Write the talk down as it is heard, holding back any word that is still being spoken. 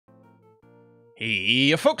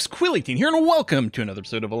Hey folks, Quill18 here, and welcome to another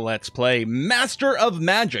episode of Let's Play Master of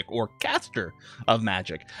Magic, or Caster of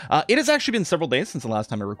Magic. It has actually been several days since the last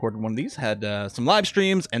time I recorded one of these. Had some live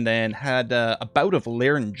streams, and then had a bout of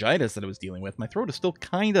laryngitis that I was dealing with. My throat is still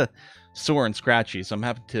kind of sore and scratchy, so I'm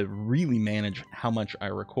having to really manage how much I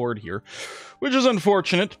record here, which is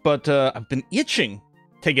unfortunate, but I've been itching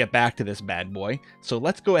to get back to this bad boy, so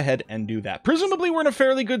let's go ahead and do that. Presumably we're in a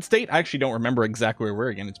fairly good state. I actually don't remember exactly where we're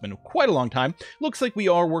again. It's been quite a long time. Looks like we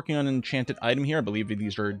are working on an enchanted item here. I believe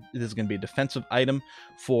this is going to be a defensive item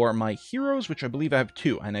for my heroes, which I believe I have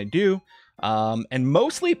two, and I do. And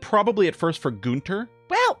mostly probably at first for Gunter.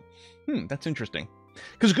 Well, that's interesting,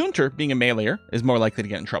 because Gunter, being a meleeer, is more likely to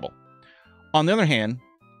get in trouble. On the other hand,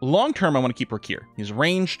 long term, I want to keep Rakir. He's a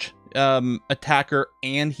ranged attacker,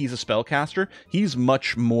 and he's a spellcaster. He's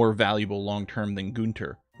much more valuable long term than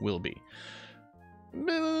Gunter will be.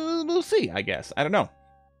 We'll see, I guess. I don't know.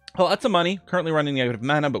 Well, lots of money. Currently running out of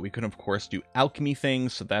mana, but we can, of course, do alchemy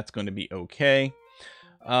things, so that's going to be okay.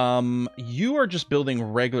 You are just building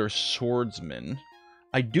regular swordsmen.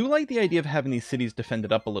 I do like the idea of having these cities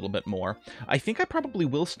defended up a little bit more. I think I probably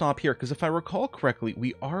will stop here, because if I recall correctly,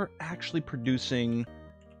 we are actually producing...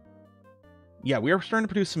 Yeah, we are starting to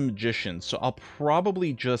produce some magicians, so I'll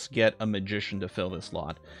probably just get a magician to fill this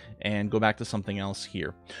lot and go back to something else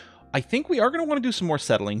here. I think we are going to want to do some more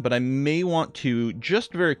settling, but I may want to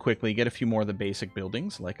just very quickly get a few more of the basic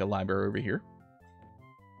buildings, like a library over here.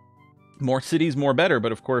 More cities, more better,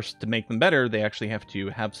 but of course, to make them better, they actually have to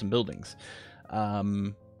have some buildings.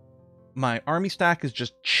 My army stack is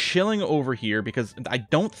just chilling over here because I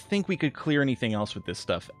don't think we could clear anything else with this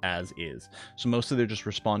stuff as is. So mostly they're just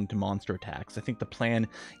responding to monster attacks. I think the plan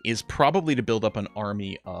is probably to build up an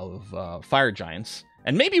army of fire giants,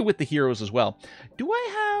 and maybe with the heroes as well. Do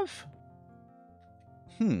I have...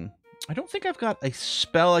 I don't think I've got a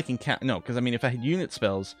spell I can cast. No, because I mean, if I had unit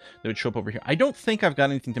spells, they would show up over here. I don't think I've got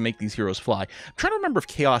anything to make these heroes fly. I'm trying to remember if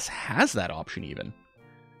Chaos has that option even.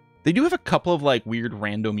 They do have a couple of, like, weird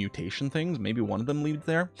random mutation things. Maybe one of them leads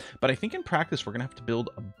there. But I think in practice, we're going to have to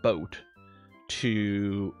build a boat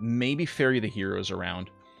to maybe ferry the heroes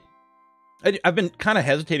around. I've been kind of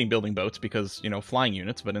hesitating building boats because, you know, flying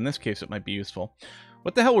units. But in this case, it might be useful.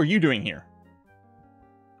 What the hell were you doing here?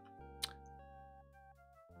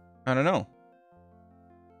 I don't know.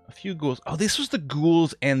 A few ghouls. Oh, this was the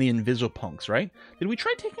ghouls and the Invisipunks, right? Did we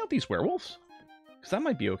try taking out these werewolves? Because that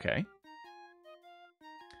might be okay.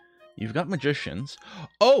 You've got magicians.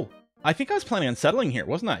 Oh, I think I was planning on settling here,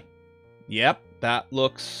 wasn't I? Yep, that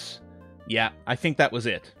looks... Yeah, I think that was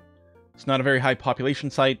it. It's not a very high population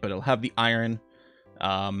site, but it'll have the iron.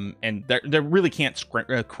 And there really can't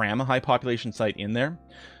cram a high population site in there.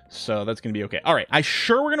 So that's going to be okay. All right, I'm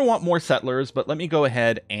sure we're going to want more settlers, but let me go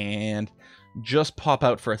ahead and just pop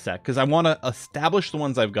out for a sec, because I want to establish the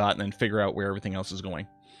ones I've got and then figure out where everything else is going.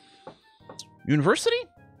 University?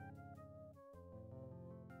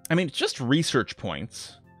 I mean, it's just research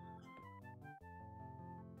points.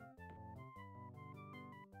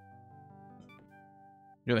 On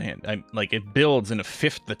the other hand, like, it builds in a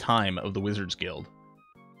fifth the time of the Wizards Guild.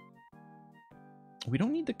 We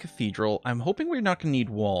don't need the cathedral. I'm hoping we're not going to need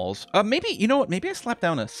walls. Maybe, you know what? Maybe I slap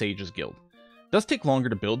down a Sage's Guild. It does take longer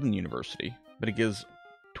to build than the university, but it gives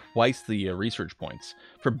twice the research points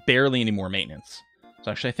for barely any more maintenance.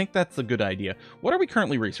 So actually, I think that's a good idea. What are we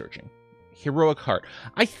currently researching? Heroic Heart.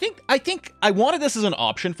 I think I wanted this as an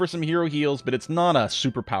option for some hero heals, but it's not a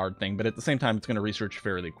super powered thing, but at the same time, it's going to research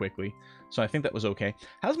fairly quickly. So I think that was okay.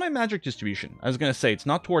 How's my magic distribution? I was going to say, it's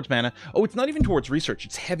not towards mana. Oh, it's not even towards research.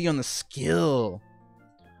 It's heavy on the skill.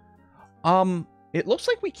 It looks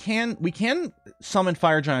like we can summon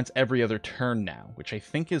fire giants every other turn now, which I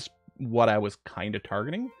think is what I was kind of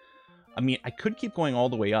targeting. I mean, I could keep going all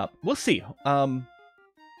the way up. We'll see.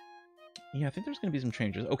 Yeah, I think there's going to be some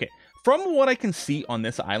changes. Okay, from what I can see on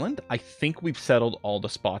this island, I think we've settled all the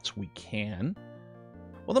spots we can.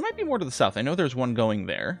 Well, there might be more to the south. I know there's one going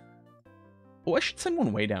there. Oh, I should send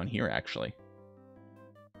one way down here, actually.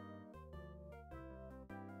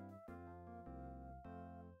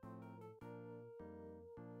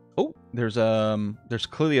 Oh, there's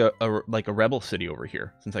clearly a rebel city over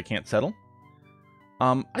here, since I can't settle.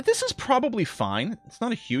 This is probably fine. It's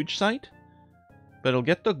not a huge site, but it'll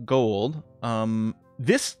get the gold.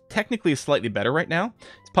 This technically is slightly better right now.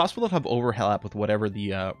 It's possible to have overlap with whatever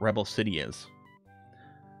the rebel city is.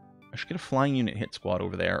 I should get a flying unit hit squad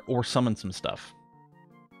over there, or summon some stuff.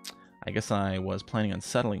 I guess I was planning on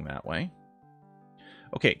settling that way.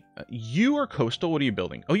 Okay, you are coastal. What are you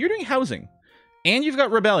building? Oh, you're doing housing. And you've got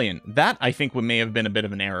rebellion. That, I think, may have been a bit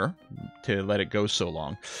of an error to let it go so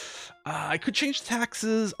long. I could change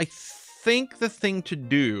taxes. I think the thing to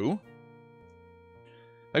do...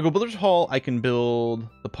 If I go Builder's Hall, I can build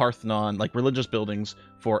the Parthenon, like religious buildings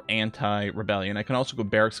for anti-rebellion. I can also go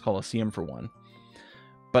Barracks Coliseum for one.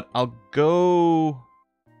 But I'll go...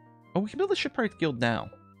 Oh, we can build the Shipwright Guild now.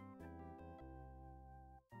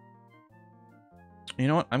 You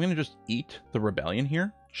know what? I'm going to just eat the rebellion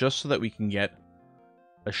here, just so that we can get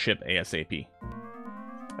a ship ASAP.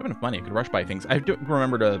 I have enough money. I could rush buy things. I have to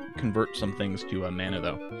remember to convert some things to mana,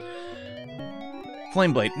 though.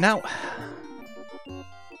 Flameblade. Now...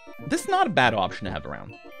 This is not a bad option to have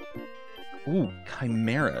around. Ooh,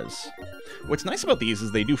 chimeras. What's nice about these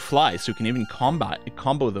is they do fly, so you can even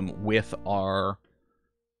combo them with our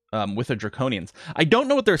with the draconians. I don't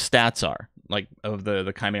know what their stats are, like of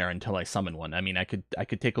the chimera, until I summon one. I mean, I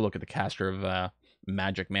could take a look at the caster of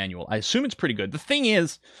magic manual. I assume it's pretty good. The thing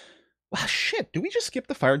is, wow, shit. Do we just skip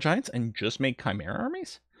the fire giants and just make chimera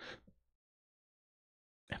armies?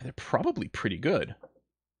 They're probably pretty good.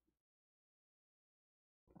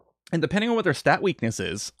 And depending on what their stat weakness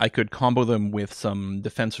is, I could combo them with some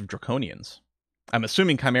defensive draconians. I'm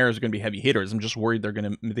assuming chimeras are going to be heavy hitters. I'm just worried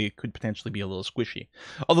they could potentially be a little squishy.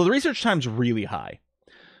 Although the research time's really high.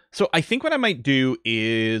 So I think what I might do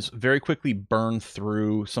is very quickly burn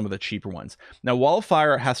through some of the cheaper ones. Now, Wall of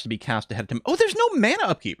Fire has to be cast ahead of time. Oh, there's no mana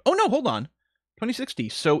upkeep. Oh, no, hold on. 2060.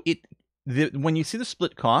 So when you see the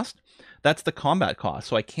split cost, that's the combat cost.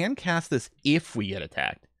 So I can cast this if we get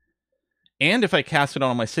attacked. And if I cast it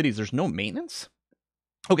on my cities, there's no maintenance?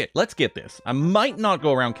 Okay, let's get this. I might not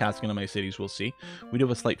go around casting on my cities, we'll see. We do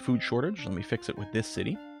have a slight food shortage. Let me fix it with this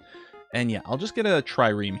city. And yeah, I'll just get a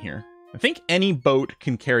trireme here. I think any boat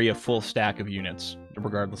can carry a full stack of units,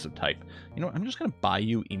 regardless of type. You know what, I'm just going to buy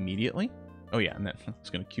you immediately. Oh yeah, and it's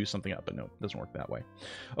going to queue something up, but no, it doesn't work that way.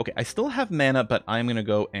 Okay, I still have mana, but I'm going to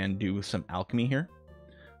go and do some alchemy here,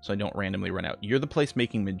 so I don't randomly run out. You're the place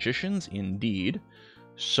making magicians, indeed.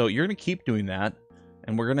 So you're going to keep doing that,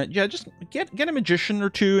 and we're going to, yeah, just get a magician or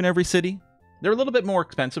two in every city. They're a little bit more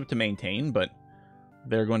expensive to maintain, but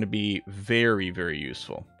they're going to be very, very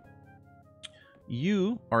useful.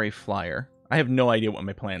 You are a flyer. I have no idea what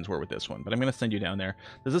my plans were with this one, but I'm going to send you down there.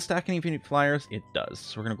 Does this stack any flyers? It does.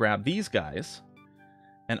 So we're going to grab these guys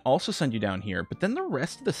and also send you down here, but then the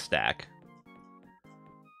rest of the stack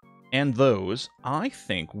and those, I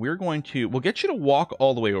think we'll get you to walk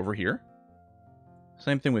all the way over here.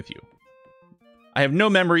 Same thing with you. I have no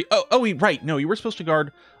memory. Oh, right. No, you were supposed to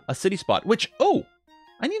guard a city spot, which, oh,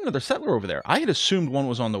 I need another settler over there. I had assumed one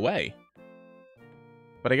was on the way.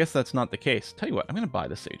 But I guess that's not the case. Tell you what, I'm going to buy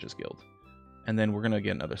the Sages Guild. And then we're going to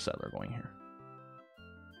get another settler going here.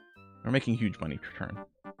 We're making huge money per turn.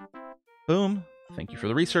 Boom. Thank you for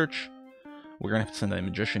the research. We're going to have to send a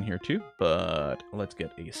magician here too. But let's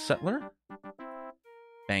get a settler.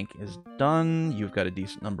 Bank is done. You've got a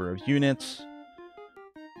decent number of units.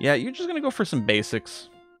 Yeah, you're just going to go for some basics.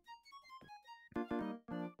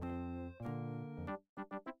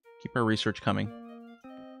 Keep our research coming.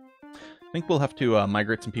 I think we'll have to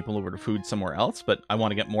migrate some people over to food somewhere else, but I want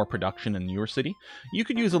to get more production in your city. You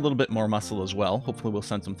could use a little bit more muscle as well. Hopefully we'll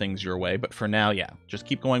send some things your way, but for now, yeah, just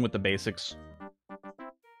keep going with the basics.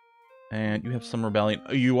 And you have some rebellion.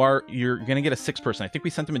 You're going to get a 6-person. I think we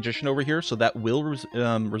sent a magician over here, so that will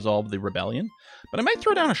resolve the rebellion. But I might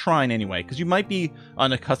throw down a shrine anyway, because you might be on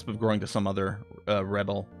the cusp of growing to some other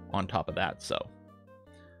rebel on top of that, so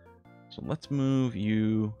let's move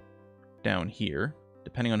you down here.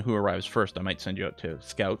 Depending on who arrives first, I might send you out to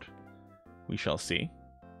scout. We shall see.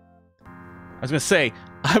 I was going to say,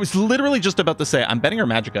 I was literally just about to say, I'm betting our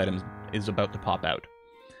magic item is about to pop out.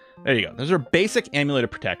 There you go. There's our basic amulet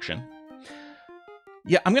of protection.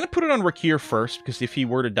 Yeah, I'm going to put it on Rakir first, because if he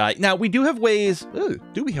were to die... Now, we do have ways...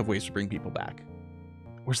 do we have ways to bring people back?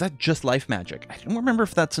 Or is that just life magic? I don't remember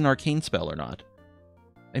if that's an arcane spell or not.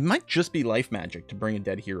 It might just be life magic to bring a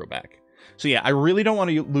dead hero back. So yeah, I really don't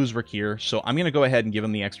want to lose Rakir, so I'm going to go ahead and give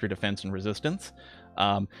him the extra defense and resistance.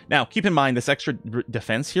 Now, keep in mind, this extra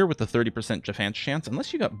defense here with the 30% defense chance,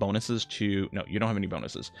 unless you got bonuses to... No, you don't have any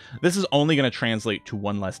bonuses. This is only going to translate to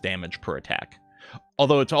 1 less damage per attack.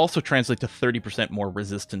 Although it's also translate to 30% more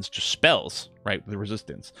resistance to spells, right, with the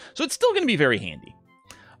resistance. So it's still going to be very handy.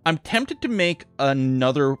 I'm tempted to make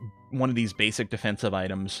another one of these basic defensive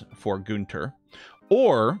items for Gunther.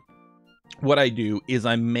 Or what I do is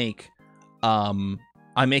I make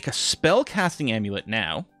a spell casting amulet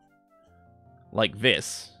now, like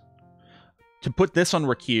this, to put this on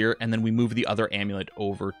Rakir, and then we move the other amulet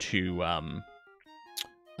over to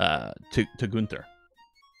Gunther.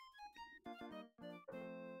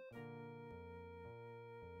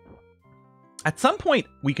 At some point,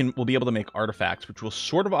 we'll be able to make artifacts, which will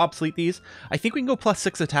sort of obsolete these. I think we can go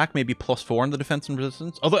 +6 attack, maybe +4 in the defense and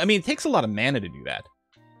resistance. Although, I mean, it takes a lot of mana to do that.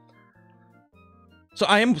 So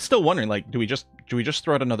I am still wondering, like, do we just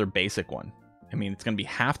throw out another basic one? I mean, it's going to be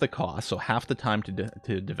half the cost, so half the time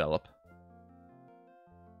to develop.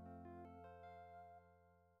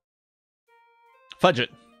 Fudge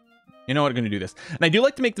it. You know what, I'm going to do this. And I do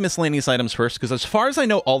like to make the miscellaneous items first, because as far as I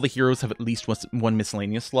know, all the heroes have at least one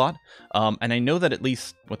miscellaneous slot. And I know that at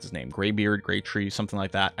least, what's his name? Greybeard, Greytree, something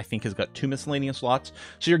like that, I think has got 2 miscellaneous slots.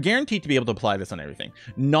 So you're guaranteed to be able to apply this on everything.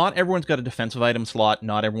 Not everyone's got a defensive item slot.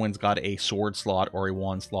 Not everyone's got a sword slot, or a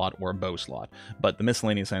wand slot, or a bow slot. But the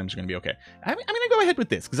miscellaneous items are going to be okay. I'm going to go ahead with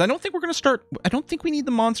this, because I don't think we're going to start... I don't think we need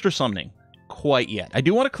the monster summoning quite yet. I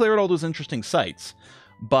do want to clear out all those interesting sites.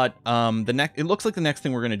 But it looks like the next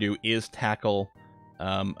thing we're going to do is tackle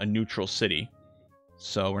a neutral city.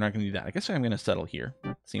 So we're not going to do that. I guess I'm going to settle here.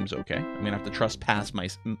 Seems okay. I'm going to have to trust past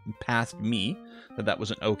me that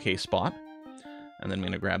was an okay spot. And then I'm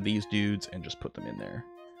going to grab these dudes and just put them in there.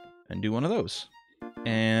 And do one of those.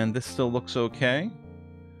 And this still looks okay.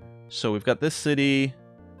 So we've got this city.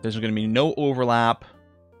 There's going to be no overlap.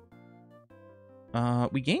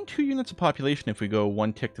 We gain 2 units of population if we go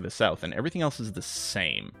 1 tick to the south, and everything else is the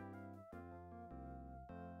same.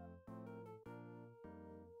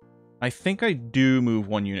 I think I do move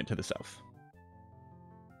 1 unit to the south.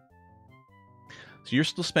 So you're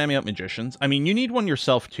still spamming out magicians. I mean, you need one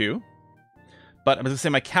yourself too. But I was going to say,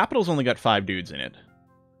 my capital's only got 5 dudes in it.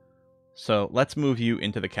 So let's move you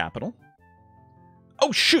into the capital.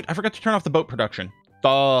 Oh, shoot! I forgot to turn off the boat production.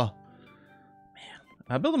 Duh!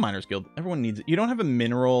 Build a Miners Guild. Everyone needs it. You don't have a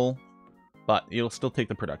mineral, but you'll still take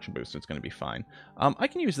the production boost, so it's going to be fine. I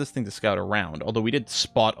can use this thing to scout around, although we did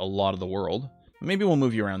spot a lot of the world. Maybe we'll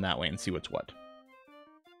move you around that way and see what's what.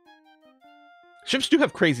 Ships do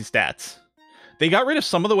have crazy stats. They got rid of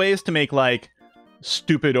some of the ways to make, like,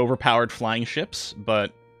 stupid, overpowered flying ships,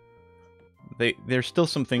 but there's still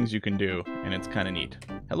some things you can do, and it's kind of neat.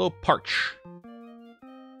 Hello, Parch.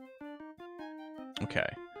 Okay.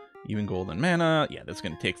 Even golden mana. Yeah, that's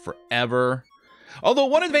going to take forever. Although,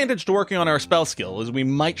 one advantage to working on our spell skill is we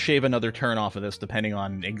might shave another turn off of this, depending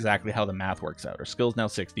on exactly how the math works out. Our skill's now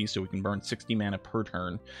 60, so we can burn 60 mana per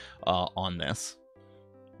turn on this.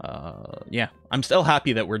 Yeah, I'm still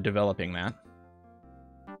happy that we're developing that.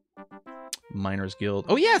 Miners Guild.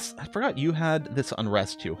 Oh, yes! I forgot you had this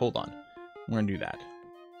unrest, too. Hold on. We're going to do that.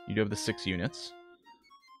 You do have the 6 units.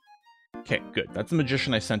 Okay, good. That's the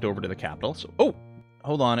magician I sent over to the capital. So, oh!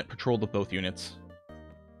 Hold on, it patrolled with both units.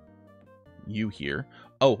 You here.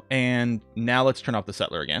 Oh, and now let's turn off the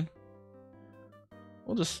settler again.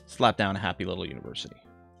 We'll just slap down a happy little university.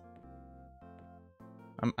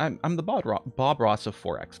 I'm the Bob Ross of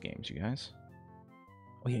 4X games, you guys.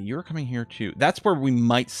 Oh yeah, you're coming here too. That's where we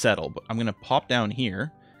might settle, but I'm gonna pop down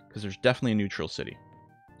here because there's definitely a neutral city.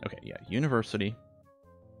 Okay, yeah, university.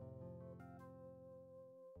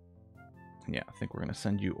 Yeah, I think we're gonna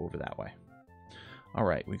send you over that way. All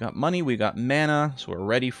right, we got money, we got mana, so we're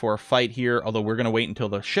ready for a fight here, although we're going to wait until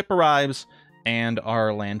the ship arrives and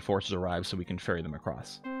our land forces arrive so we can ferry them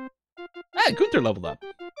across. Ah, Gunther leveled up.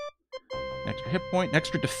 An extra hit point, an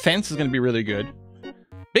extra defense is going to be really good.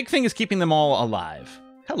 Big thing is keeping them all alive.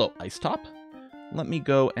 Hello, Ice Top. Let me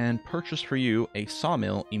go and purchase for you a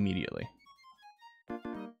sawmill immediately.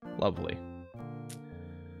 Lovely.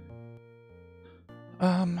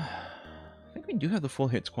 I think we do have the full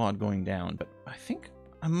hit squad going down, but I think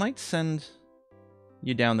I might send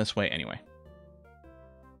you down this way anyway.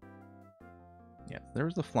 Yeah,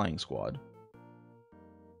 there's the flying squad.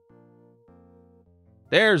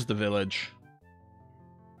 There's the village.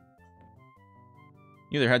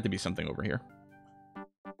 Yeah, there had to be something over here.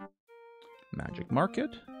 Magic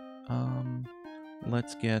Market.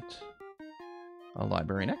 Let's get a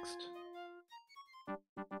library next.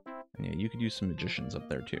 And yeah, you could use some magicians up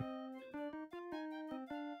there too.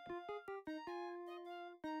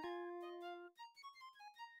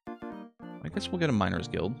 I guess we'll get a Miners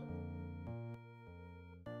Guild.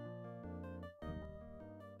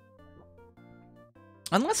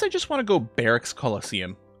 Unless I just want to go Barracks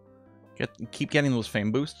Coliseum. Keep getting those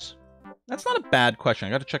fame boosts. That's not a bad question.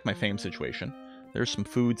 I got to check my fame situation. There's some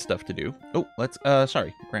food stuff to do. Oh, let's,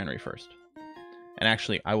 sorry, Granary first. And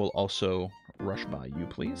actually, I will also rush by you,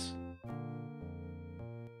 please.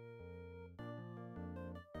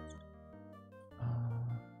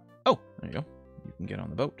 Oh, there you go. You can get on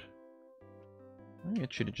the boat. I'll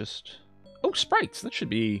get you to just... Oh, sprites! That should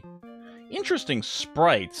be... Interesting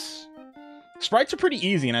sprites. Sprites are pretty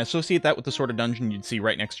easy, and I associate that with the sort of dungeon you'd see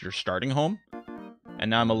right next to your starting home.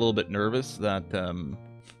 And now I'm a little bit nervous that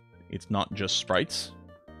it's not just sprites.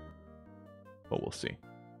 But we'll see.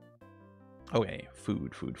 Okay,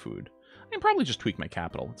 food. I can probably just tweak my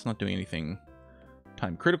capital. It's not doing anything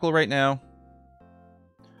time critical right now.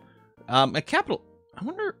 My capital, I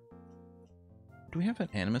wonder, do we have an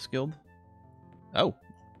Animus Guild? Oh,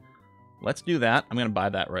 let's do that. I'm going to buy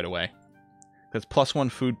that right away. Because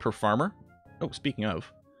 +1 food per farmer. Oh, speaking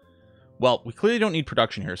of. Well, we clearly don't need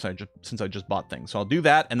production here since I just bought things. So I'll do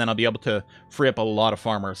that, and then I'll be able to free up a lot of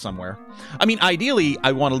farmers somewhere. I mean, ideally,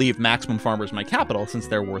 I want to leave maximum farmers my capital since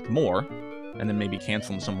they're worth more. And then maybe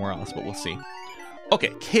cancel them somewhere else, but we'll see.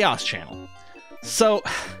 Okay, Chaos Channel. So,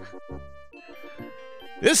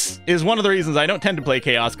 this is one of the reasons I don't tend to play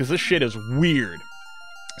Chaos, because this shit is weird.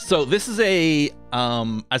 So this is a,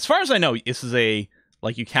 as far as I know, this is a,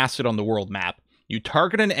 like, you cast it on the world map. You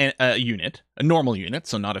target a unit, a normal unit,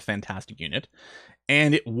 so not a fantastic unit,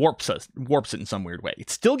 and it warps it in some weird way. It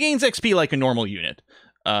still gains XP like a normal unit.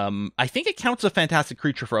 I think it counts as a fantastic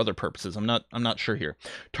creature for other purposes. I'm not sure here.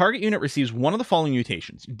 Target unit receives one of the following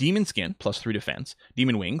mutations: Demon Skin, +3 defense,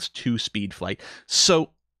 Demon Wings, 2 speed flight.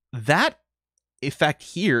 So that effect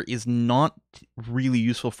here is not really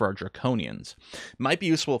useful for our Draconians. It might be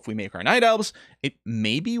useful if we make our Night Elves. It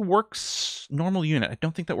maybe works normal unit. I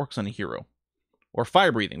don't think that works on a hero. Or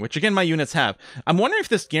Fire Breathing, which again my units have. I'm wondering if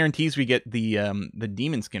this guarantees we get the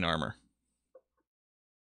Demon Skin armor.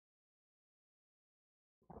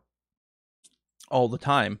 All the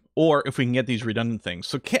time, or if we can get these redundant things.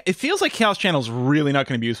 So it feels like Chaos Channel is really not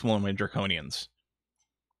going to be useful in my Draconians,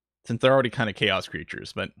 since they're already kind of Chaos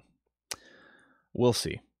creatures, but we'll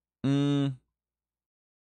see. I'll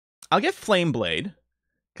get Flame Blade,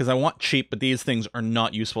 because I want cheap, but these things are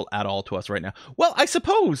not useful at all to us right now. Well, I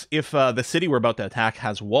suppose if the city we're about to attack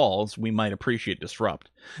has walls, we might appreciate Disrupt.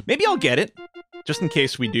 Maybe I'll get it, just in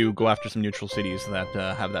case we do go after some neutral cities that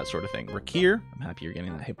have that sort of thing. Rakir, I'm happy you're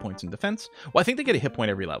getting that hit points in defense. Well, I think they get a hit point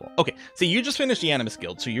every level. Okay, so you just finished the Animus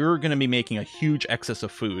Guild, so you're going to be making a huge excess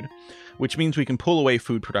of food, which means we can pull away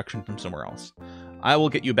food production from somewhere else. I will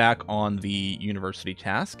get you back on the university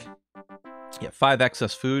task. Yeah, 5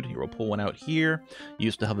 excess food. Here, we'll pull one out here. You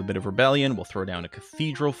used to have a bit of rebellion. We'll throw down a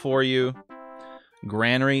cathedral for you.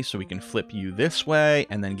 Granary, so we can flip you this way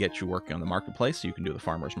and then get you working on the marketplace so you can do the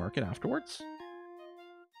farmer's market afterwards.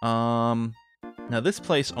 Now this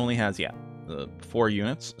place only has, 4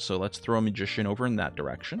 units, so let's throw a magician over in that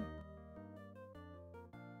direction.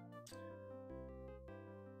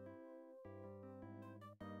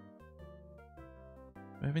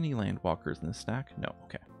 Do I have any landwalkers in this stack? No,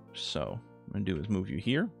 okay. So what I'm going to do is move you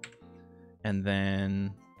here, and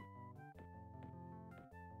then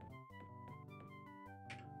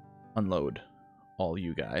unload all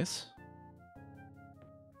you guys.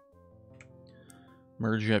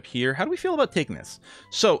 Merge you up here. How do we feel about taking this?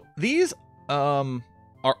 So these are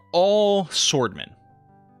all swordmen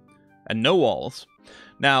and no walls.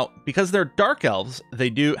 Now, because they're dark elves, they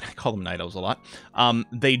do, I call them night elves a lot,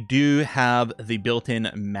 they do have the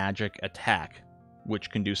built-in magic attack, which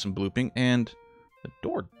can do some blooping, and the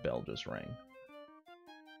doorbell just rang.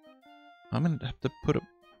 I'm going to have to put a...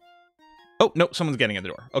 Oh, no, someone's getting at the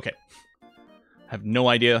door. Okay. I have no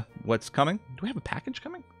idea what's coming. Do we have a package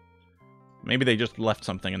coming? Maybe they just left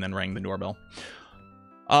something and then rang the doorbell.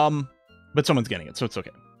 But someone's getting it, so it's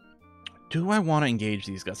okay. Do I want to engage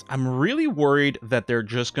these guys? I'm really worried that they're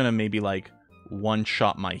just going to maybe, like,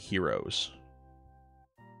 one-shot my heroes.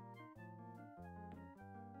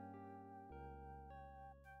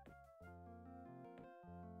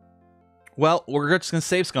 Well, we're just going to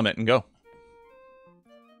save scum it and go.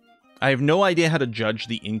 I have no idea how to judge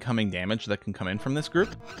the incoming damage that can come in from this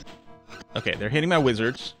group. Okay, they're hitting my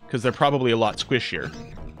wizards, because they're probably a lot squishier.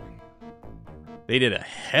 They did a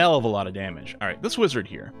hell of a lot of damage. Alright, this wizard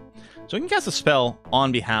here. So we can cast a spell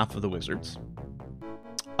on behalf of the wizards.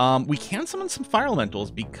 We can summon some fire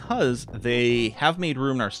elementals because they have made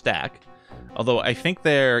room in our stack. Although I think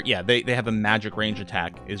they're... Yeah, they have a magic range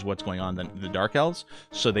attack is what's going on, the Dark Elves.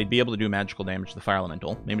 So they'd be able to do magical damage to the Fire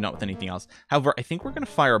Elemental. Maybe not with anything else. However, I think we're going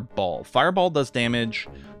to Fireball. Fireball does damage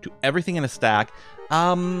to everything in a stack.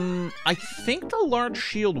 I think the Large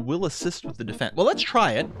Shield will assist with the defense. Well, let's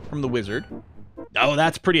try it from the Wizard. Oh,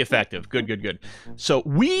 that's pretty effective. Good, good, good. So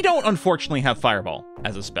we don't, unfortunately, have Fireball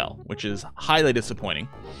as a spell, which is highly disappointing.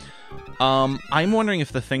 I'm wondering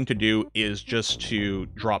if the thing to do is just to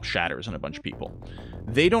drop Shatters on a bunch of people.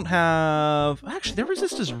 They don't have... Actually, their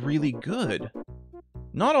resist is really good.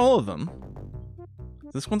 Not all of them.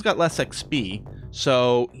 This one's got less XP,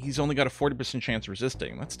 so he's only got a 40% chance of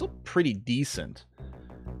resisting. That's still pretty decent.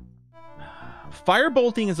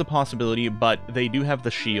 Firebolting is a possibility, but they do have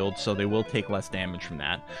the shield, so they will take less damage from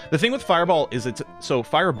that. The thing with Fireball is so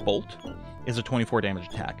Firebolt is a 24 damage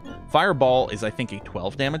attack. Fireball is, I think, a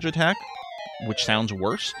 12 damage attack, which sounds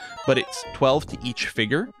worse, but it's 12 to each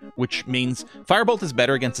figure, which means Firebolt is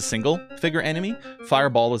better against a single figure enemy.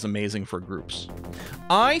 Fireball is amazing for groups.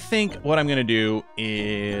 I think what I'm going to do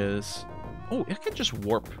is... Oh, I could just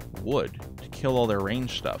warp wood to kill all their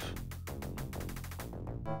range stuff.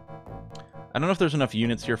 I don't know if there's enough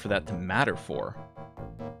units here for that to matter for.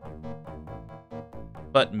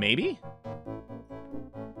 But maybe?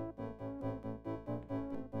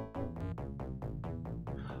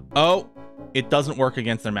 Oh, it doesn't work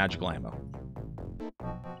against their magical ammo.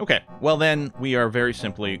 Okay, well then we are very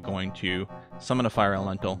simply going to summon a fire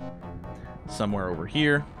elemental somewhere over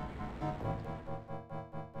here.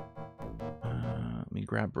 Let me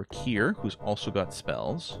grab Rakir, who's also got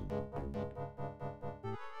spells.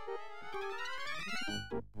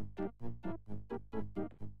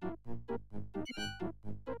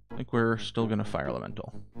 I think we're still going to fire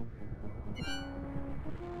elemental.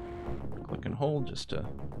 Click and hold just to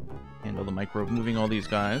handle the micro moving all these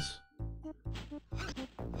guys.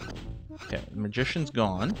 Okay, the magician's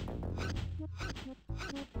gone.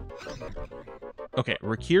 Okay,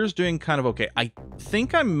 Rakir's doing kind of okay. I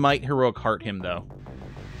think I might heroic heart him, though.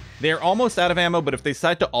 They're almost out of ammo, but if they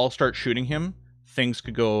decide to all start shooting him, things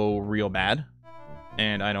could go real bad.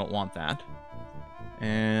 And I don't want that.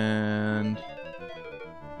 And...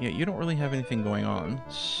 yeah, you don't really have anything going on,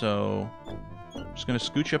 so... I'm just going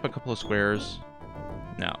to scooch up a couple of squares.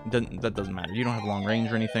 No, that doesn't matter. You don't have long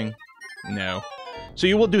range or anything. No. So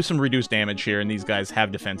you will do some reduced damage here, and these guys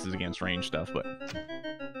have defenses against range stuff, but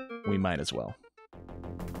we might as well.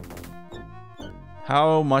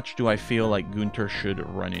 How much do I feel like Gunter should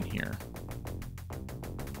run in here?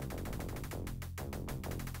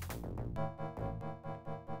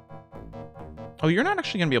 Oh, you're not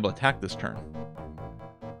actually going to be able to attack this turn.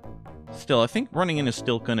 Still, I think running in is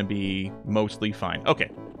still going to be mostly fine. Okay.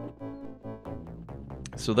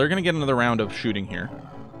 So they're going to get another round of shooting here.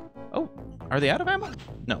 Oh, are they out of ammo?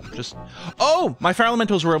 No, just... oh, my fire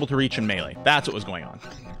elementals were able to reach in melee. That's what was going on.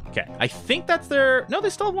 Okay, I think that's their... no, they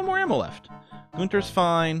still have one more ammo left. Gunter's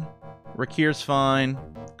fine. Rakir's fine.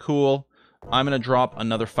 Cool. I'm going to drop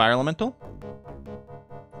another fire elemental.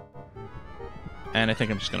 And I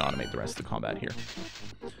think I'm just going to automate the rest of the combat here.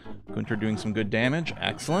 Gunter doing some good damage.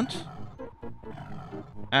 Excellent.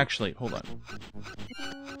 Actually, hold on.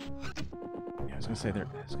 Yeah, I was going to say there's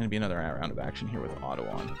going to be another round of action here with auto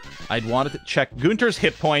on. I'd wanted to check Gunter's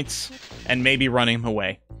hit points and maybe running him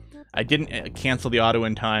away. I didn't cancel the auto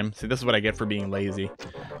in time. See, this is what I get for being lazy.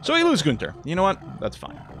 So we lose Gunter. You know what? That's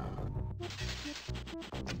fine.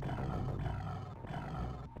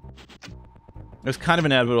 It was kind of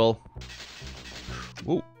inevitable.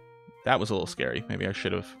 Ooh, that was a little scary. Maybe I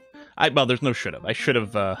should have... well, there's no should have. I should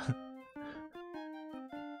have...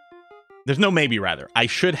 there's no maybe, rather. I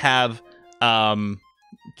should have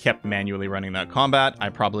kept manually running that combat. I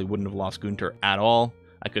probably wouldn't have lost Gunter at all.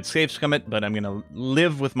 I could save scum it, but I'm going to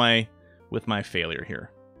live with my failure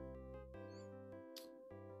here.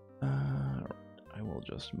 I will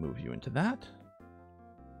just move you into that.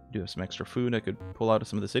 Do have some extra food I could pull out of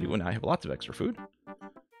some of the city. Well, now I have lots of extra food.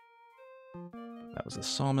 That was the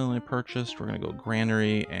sawmill I purchased. We're going to go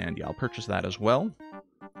granary, and yeah, I'll purchase that as well.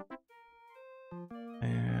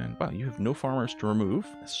 And, wow, you have no farmers to remove,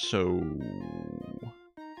 so...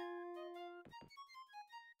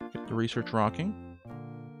 get the research rocking.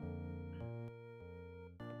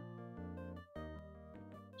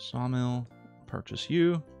 Sawmill, purchase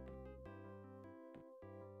you.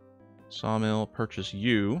 Sawmill, purchase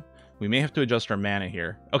you. We may have to adjust our mana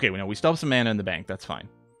here. Okay, no, we still have some mana in the bank. That's fine.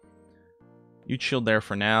 You shield there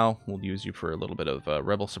for now. We'll use you for a little bit of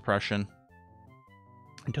rebel suppression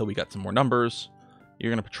until we got some more numbers.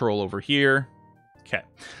 You're going to patrol over here. Okay.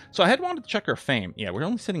 So I had wanted to check our fame. Yeah, we're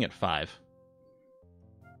only sitting at 5.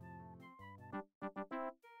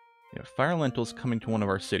 Yeah, fire lentils coming to one of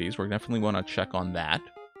our cities. We're definitely going to check on that.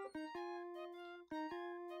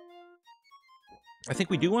 I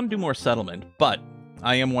think we do want to do more settlement, but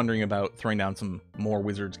I am wondering about throwing down some more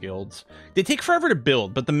wizards guilds. They take forever to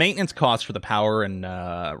build, but the maintenance cost for the power and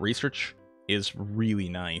research is really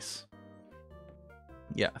nice.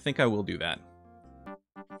 Yeah, I think I will do that.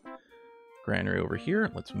 Granary over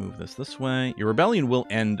here. Let's move this way. Your rebellion will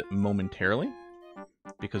end momentarily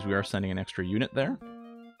because we are sending an extra unit there.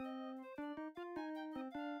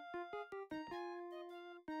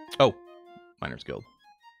 Oh, Miners Guild.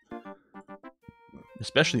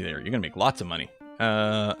 Especially there, you're going to make lots of money.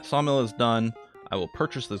 Sawmill is done. I will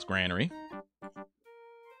purchase this granary.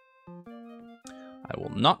 I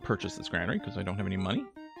will not purchase this granary because I don't have any money.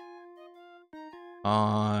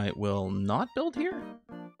 I will not build here.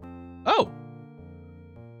 Oh!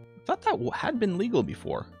 I thought that had been legal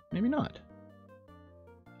before. Maybe not.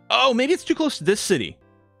 Oh, maybe it's too close to this city.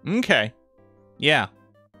 Okay. Yeah.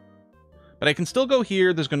 But I can still go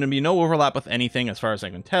here. There's going to be no overlap with anything as far as I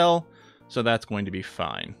can tell. So that's going to be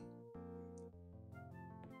fine.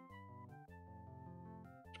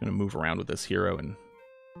 Just going to move around with this hero and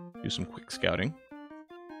do some quick scouting.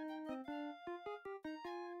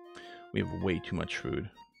 We have way too much food.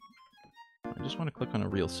 I just want to click on a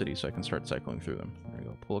real city so I can start cycling through them. There we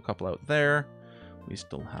go. Pull a couple out there. We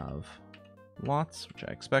still have lots, which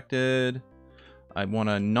I expected. I want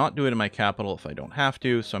to not do it in my capital if I don't have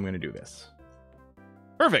to, so I'm going to do this.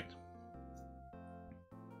 Perfect.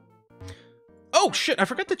 Oh, shit. I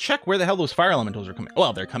forgot to check where the hell those fire elementals are coming.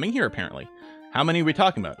 Well, they're coming here, apparently. How many are we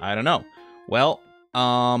talking about? I don't know. Well,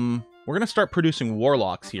 we're going to start producing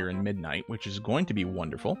warlocks here in Midnight, which is going to be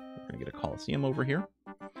wonderful. We're going to get a Coliseum over here.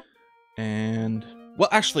 And, well,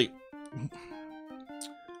 actually,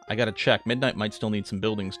 I got to check. Midnight might still need some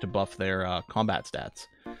buildings to buff their combat stats.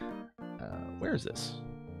 Where is this?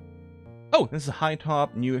 Oh, this is a high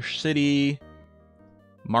top, newish city.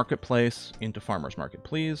 Marketplace into farmer's market,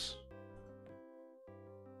 please.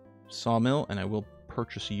 Sawmill, and I will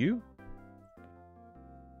purchase you.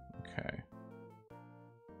 Okay.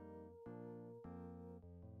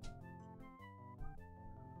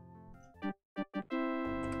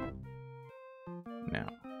 Now.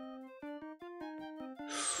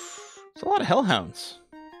 It's a lot of hellhounds.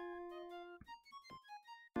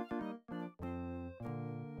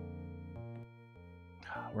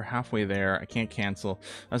 We're halfway there. I can't cancel.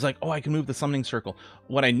 I was like, oh, I can move the summoning circle.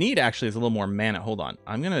 What I need actually is a little more mana. Hold on.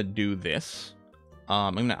 I'm going to do this.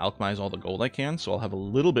 I'm going to alchemize all the gold I can, so I'll have a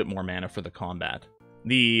little bit more mana for the combat.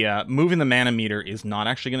 The moving the mana meter is not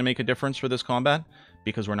actually going to make a difference for this combat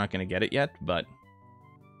because we're not going to get it yet, but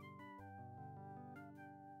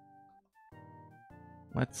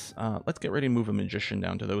let's get ready to move a magician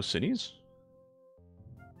down to those cities.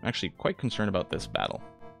 I'm actually quite concerned about this battle.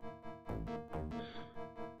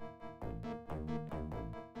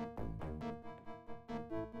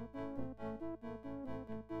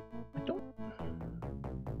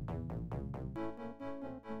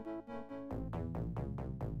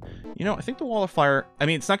 You know, I think the Wall of Fire, I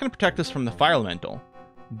mean, it's not going to protect us from the Fire Elemental,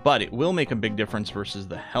 but it will make a big difference versus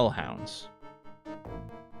the Hellhounds.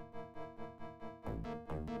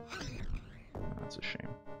 That's a shame.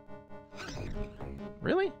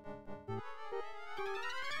 Really?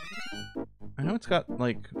 I know it's got,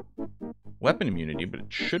 like, weapon immunity, but it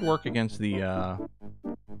should work against the,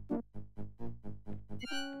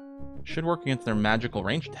 should work against their magical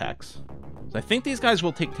range attacks. So I think these guys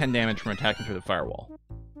will take 10 damage from attacking through the firewall.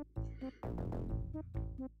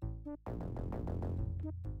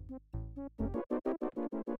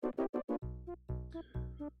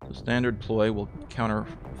 So standard ploy will counter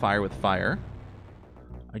fire with fire.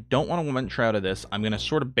 I don't want to venture out of this. I'm going to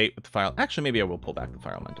sort of bait with the fire. Actually, maybe I will pull back the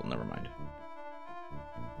fire elemental. Never mind.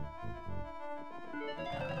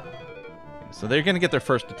 Okay, so they're going to get their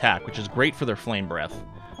first attack, which is great for their flame breath,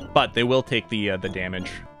 but they will take the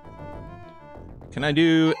damage. Can I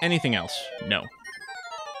do anything else? No.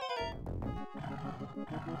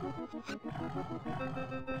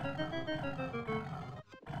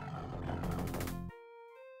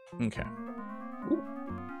 Okay. Ooh.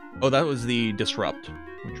 Oh, that was the disrupt,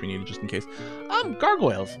 which we needed just in case.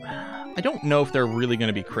 Gargoyles. I don't know if they're really going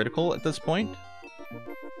to be critical at this point.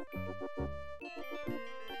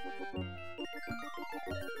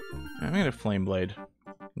 I'm going to Flame Blade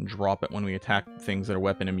and drop it when we attack things that are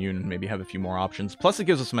weapon immune and maybe have a few more options. Plus, it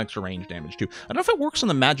gives us some extra range damage, too. I don't know if it works on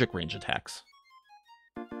the magic range attacks.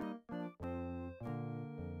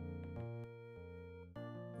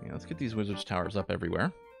 Yeah, let's get these wizards' towers up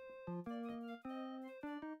everywhere.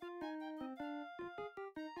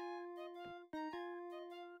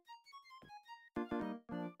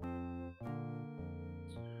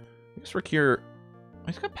 I guess Rick here,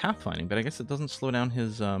 he's got pathfinding, but I guess it doesn't slow down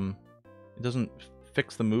his, it doesn't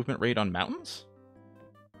fix the movement rate on mountains?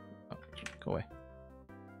 Oh, go away.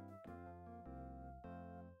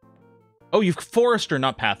 Oh, you've Forester,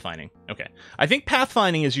 not pathfinding. Okay. I think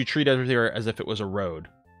pathfinding is you treat everything as if it was a road.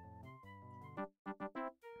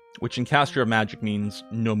 Which in Caster of Magic means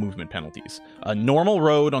no movement penalties. A normal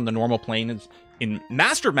road on the normal plane is, in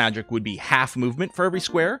Master of Magic would be half movement for every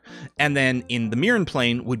square, and then in the Mirren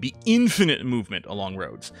plane would be infinite movement along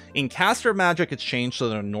roads. In Caster of Magic, it's changed so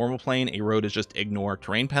that on a normal plane, a road is just ignore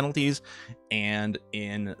terrain penalties, and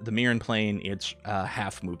in the Mirren plane, it's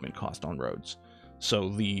half movement cost on roads. So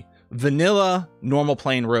the vanilla normal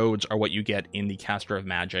plane roads are what you get in the Caster of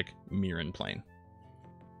Magic Mirren plane.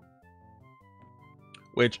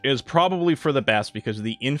 Which is probably for the best, because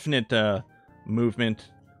the infinite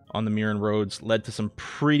movement on the Mirren roads led to some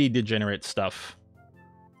pretty degenerate stuff,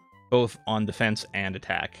 both on defense and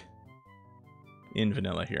attack in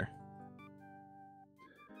vanilla here.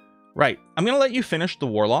 Right, I'm going to let you finish the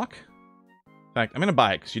Warlock. In fact, I'm going to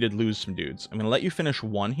buy it because you did lose some dudes. I'm going to let you finish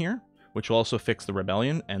one here, which will also fix the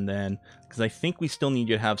Rebellion, and then, because I think we still need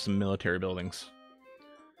you to have some military buildings.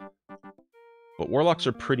 But Warlocks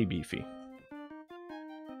are pretty beefy.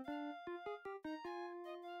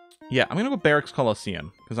 Yeah, I'm going to go Barracks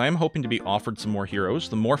Colosseum, because I am hoping to be offered some more heroes.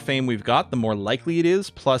 The more fame we've got, the more likely it is,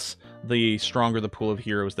 plus the stronger the pool of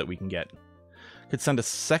heroes that we can get. Could send a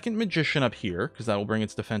second Magician up here, because that will bring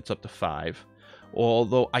its defense up to 5.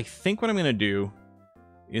 Although, I think what I'm going to do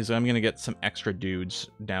is I'm going to get some extra dudes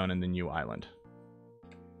down in the new island.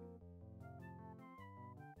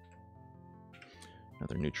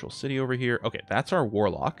 Another neutral city over here. Okay, that's our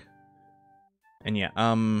Warlock. And yeah,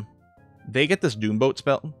 they get this Doomboat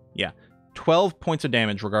spell. Yeah, 12 points of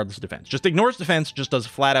damage regardless of defense. Just ignores defense, just does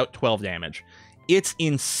flat out 12 damage. It's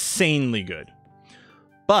insanely good.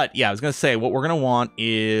 But yeah, I was going to say, what we're going to want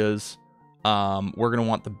is we're going to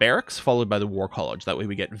want the Barracks followed by the War College. That way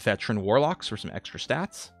we get Veteran Warlocks for some extra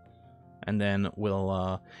stats. And then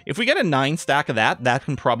we'll, if we get a 9 stack of that, that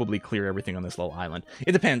can probably clear everything on this little island.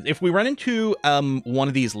 It depends. If we run into one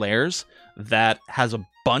of these lairs that has a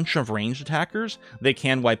bunch of ranged attackers, they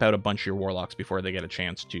can wipe out a bunch of your Warlocks before they get a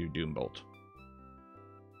chance to Doombolt.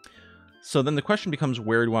 So then the question becomes,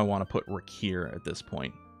 where do I want to put Rakir at this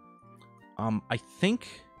point? I think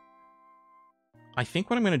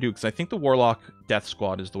what I'm going to do, because I think the Warlock Death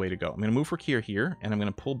Squad is the way to go. I'm going to move Rakir here, and I'm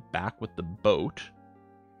going to pull back with the boat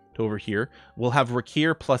to over here. We'll have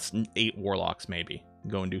Rakir plus 8 Warlocks, maybe.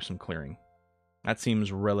 Go and do some clearing. That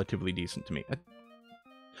seems relatively decent to me.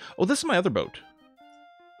 Oh, this is my other boat.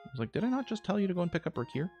 I was like, did I not just tell you to go and pick up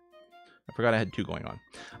Rakir? I forgot I had 2 going on.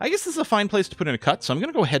 I guess this is a fine place to put in a cut, so I'm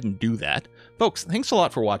going to go ahead and do that. Folks, thanks a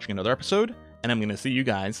lot for watching another episode, and I'm going to see you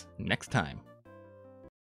guys next time.